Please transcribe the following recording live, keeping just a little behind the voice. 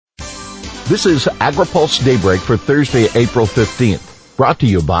This is AgriPulse Daybreak for Thursday, April 15th. Brought to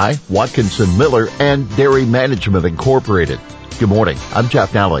you by Watkinson Miller and Dairy Management Incorporated. Good morning. I'm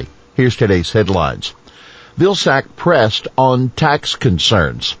Jeff Nally. Here's today's headlines. Vilsack pressed on tax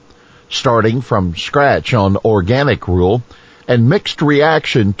concerns. Starting from scratch on organic rule and mixed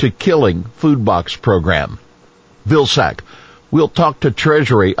reaction to killing food box program. Vilsack. We'll talk to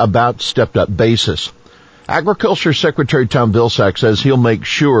Treasury about stepped-up basis. Agriculture Secretary Tom Vilsack says he'll make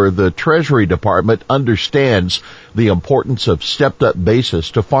sure the Treasury Department understands the importance of stepped-up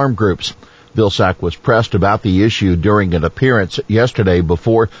basis to farm groups. Vilsack was pressed about the issue during an appearance yesterday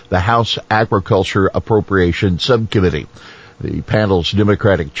before the House Agriculture Appropriations Subcommittee. The panel's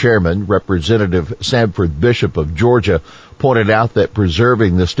Democratic chairman, Representative Sanford Bishop of Georgia, pointed out that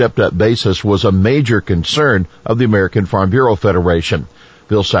preserving the stepped-up basis was a major concern of the American Farm Bureau Federation.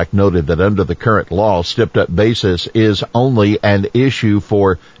 Vilsack noted that under the current law, stepped-up basis is only an issue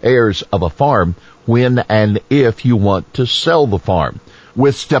for heirs of a farm when and if you want to sell the farm.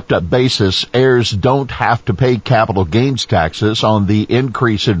 With stepped-up basis, heirs don't have to pay capital gains taxes on the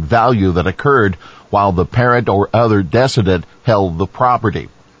increase in value that occurred while the parent or other descendant held the property.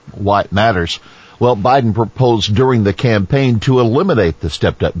 Why it matters? Well, Biden proposed during the campaign to eliminate the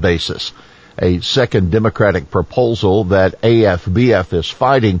stepped-up basis. A second Democratic proposal that AFBF is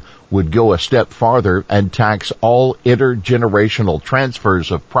fighting would go a step farther and tax all intergenerational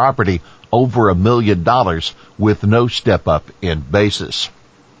transfers of property over $1 million with no step-up in basis.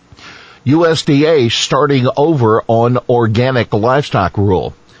 USDA starting over on organic livestock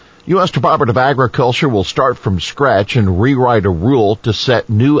rule. U.S. Department of Agriculture will start from scratch and rewrite a rule to set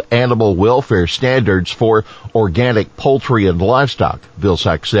new animal welfare standards for organic poultry and livestock,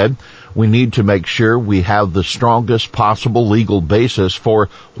 Vilsack said. We need to make sure we have the strongest possible legal basis for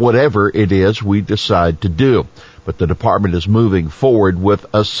whatever it is we decide to do. But the department is moving forward with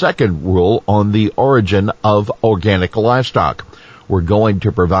a second rule on the origin of organic livestock. We're going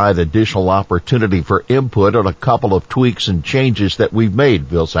to provide additional opportunity for input on a couple of tweaks and changes that we've made,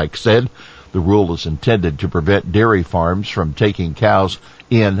 Vilsack said. The rule is intended to prevent dairy farms from taking cows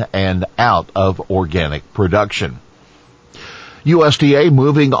in and out of organic production. USDA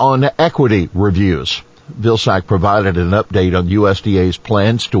moving on equity reviews. Vilsack provided an update on USDA's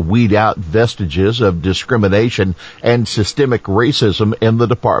plans to weed out vestiges of discrimination and systemic racism in the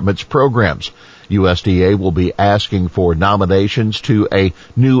department's programs. USDA will be asking for nominations to a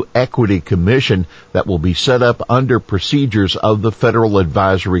new equity commission that will be set up under procedures of the Federal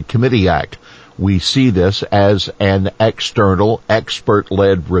Advisory Committee Act. We see this as an external,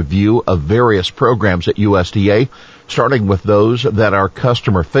 expert-led review of various programs at USDA, starting with those that are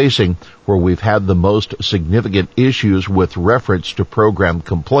customer-facing, where we've had the most significant issues with reference to program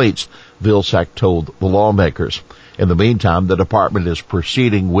complaints, Vilsack told the lawmakers. In the meantime, the department is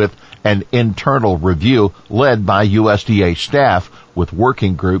proceeding with an internal review led by USDA staff, with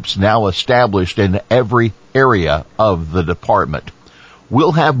working groups now established in every area of the department.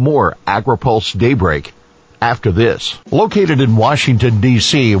 We'll have more AgriPulse Daybreak after this. Located in Washington,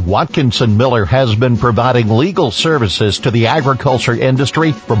 D.C., Watkinson Miller has been providing legal services to the agriculture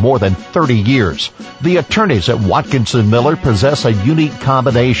industry for more than 30 years. The attorneys at Watkinson Miller possess a unique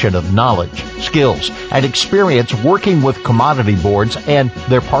combination of knowledge, skills, and experience working with commodity boards and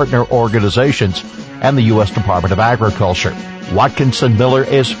their partner organizations and the U.S. Department of Agriculture. Watkinson Miller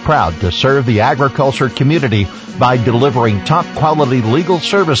is proud to serve the agriculture community by delivering top-quality legal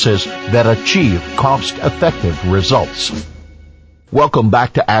services that achieve cost-effective results. Welcome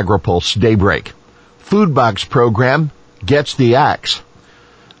back to AgriPulse Daybreak. Food Box Program gets the axe.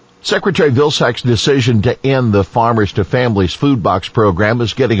 Secretary Vilsack's decision to end the Farmers to Families Food Box Program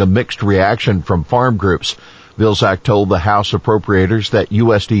is getting a mixed reaction from farm groups. Vilsack told the House appropriators that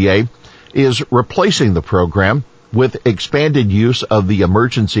USDA is replacing the program with expanded use of the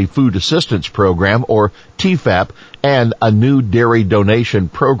Emergency Food Assistance Program, or TFAP, and a new dairy donation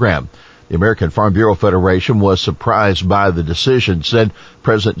program. The American Farm Bureau Federation was surprised by the decision, said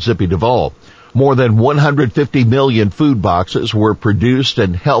President Zippy Duvall. More than 150 million food boxes were produced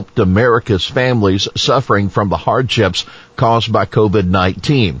and helped America's families suffering from the hardships caused by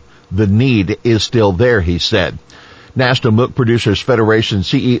COVID-19. The need is still there, he said. National Milk Producers Federation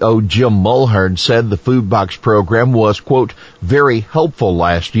CEO Jim Mulhern said the food box program was, quote, very helpful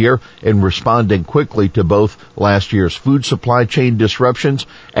last year in responding quickly to both last year's food supply chain disruptions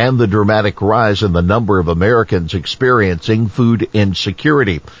and the dramatic rise in the number of Americans experiencing food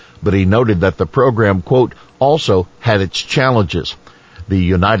insecurity. But he noted that the program, quote, also had its challenges. The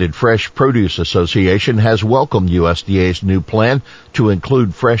United Fresh Produce Association has welcomed USDA's new plan to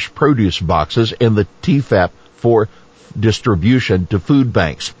include fresh produce boxes in the TFAP for distribution to food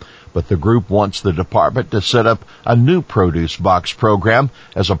banks. but the group wants the department to set up a new produce box program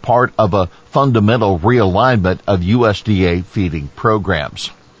as a part of a fundamental realignment of USDA feeding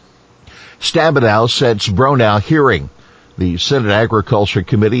programs. Stabenow sets Bronaugh hearing. The Senate Agriculture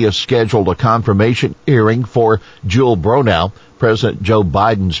Committee has scheduled a confirmation hearing for Jewel Bronaugh, President Joe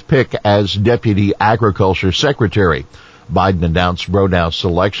Biden's pick as Deputy Agriculture Secretary. Biden announced Bronaugh's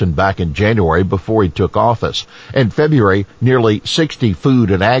selection back in January before he took office. In February, nearly 60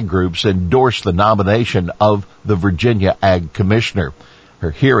 food and ag groups endorsed the nomination of the Virginia Ag Commissioner.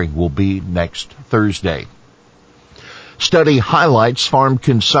 Her hearing will be next Thursday. Study highlights farm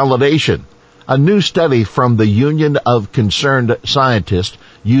consolidation. A new study from the Union of Concerned Scientists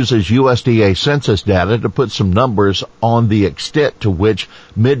uses USDA census data to put some numbers on the extent to which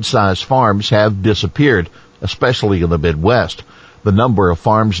mid-sized farms have disappeared, especially in the Midwest. The number of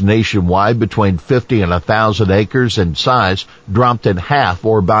farms nationwide between 50 and 1,000 acres in size dropped in half,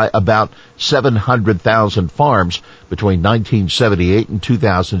 or by about 700,000 farms between 1978 and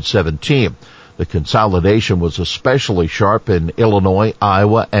 2017. The consolidation was especially sharp in Illinois,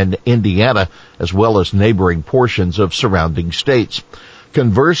 Iowa, and Indiana, as well as neighboring portions of surrounding states.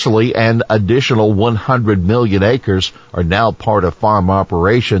 Conversely, an additional 100 million acres are now part of farm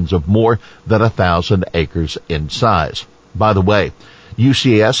operations of more than 1,000 acres in size. By the way,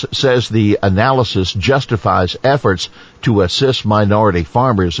 UCS says the analysis justifies efforts to assist minority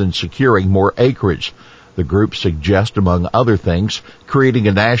farmers in securing more acreage. The group suggests, among other things, creating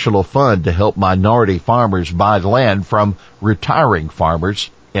a national fund to help minority farmers buy land from retiring farmers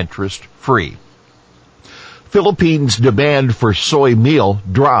interest-free. Philippines' demand for soy meal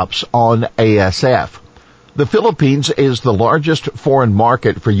drops on ASF. The Philippines is the largest foreign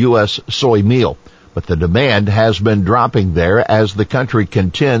market for U.S. soy meal, but the demand has been dropping there as the country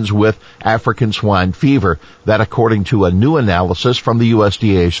contends with African swine fever, that according to a new analysis from the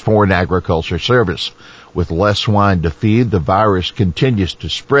USDA's Foreign Agriculture Service. With less swine to feed, the virus continues to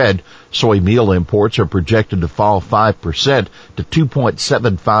spread. Soy meal imports are projected to fall 5% to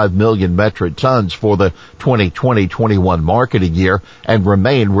 2.75 million metric tons for the 2020-21 marketing year and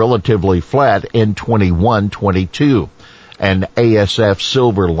remain relatively flat in 21-22. An ASF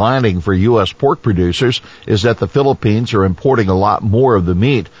silver lining for U.S. pork producers is that the Philippines are importing a lot more of the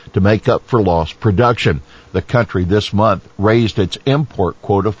meat to make up for lost production. The country this month raised its import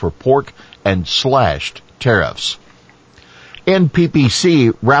quota for pork and slashed tariffs.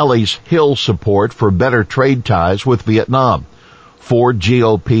 NPPC rallies Hill support for better trade ties with Vietnam. 4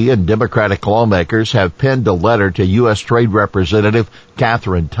 GOP and Democratic lawmakers have penned a letter to U.S. Trade Representative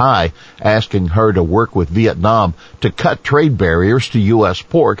Katherine Tai asking her to work with Vietnam to cut trade barriers to U.S.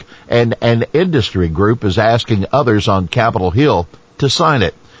 pork, and an industry group is asking others on Capitol Hill to sign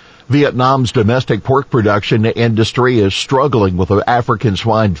it. Vietnam's domestic pork production industry is struggling with African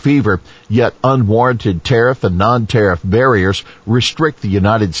swine fever, yet unwarranted tariff and non-tariff barriers restrict the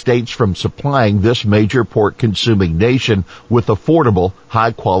United States from supplying this major pork-consuming nation with affordable,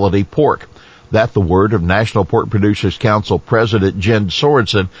 high-quality pork. That's the word of National Pork Producers Council President Jen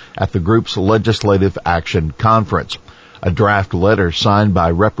Sorensen at the group's Legislative Action Conference. A draft letter signed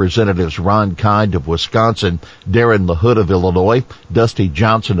by Representatives Ron Kind of Wisconsin, Darren LaHood of Illinois, Dusty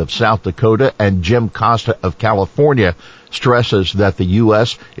Johnson of South Dakota, and Jim Costa of California stresses that the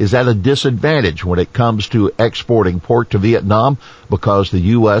U.S. is at a disadvantage when it comes to exporting pork to Vietnam because the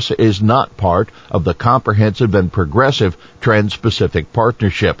U.S. is not part of the comprehensive and progressive Trans-Pacific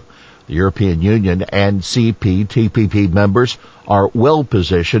Partnership. The European Union and CPTPP members are well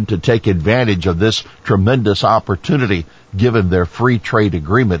positioned to take advantage of this tremendous opportunity given their free trade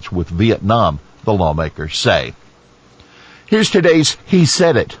agreements with Vietnam, the lawmakers say. Here's today's He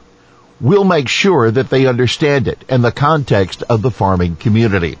Said It. We'll make sure that they understand it in the context of the farming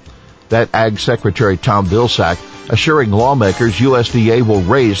community. That Ag Secretary Tom Vilsack assuring lawmakers USDA will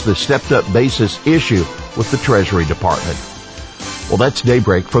raise the stepped-up basis issue with the Treasury Department. Well, that's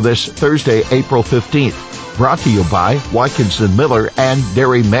Daybreak for this Thursday, April 15th. Brought to you by Watkinson Miller and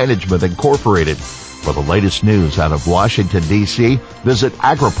Dairy Management Incorporated. For the latest news out of Washington, D.C., visit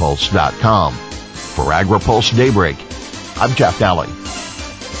agripulse.com. For AgriPulse Daybreak, I'm Jeff Nally.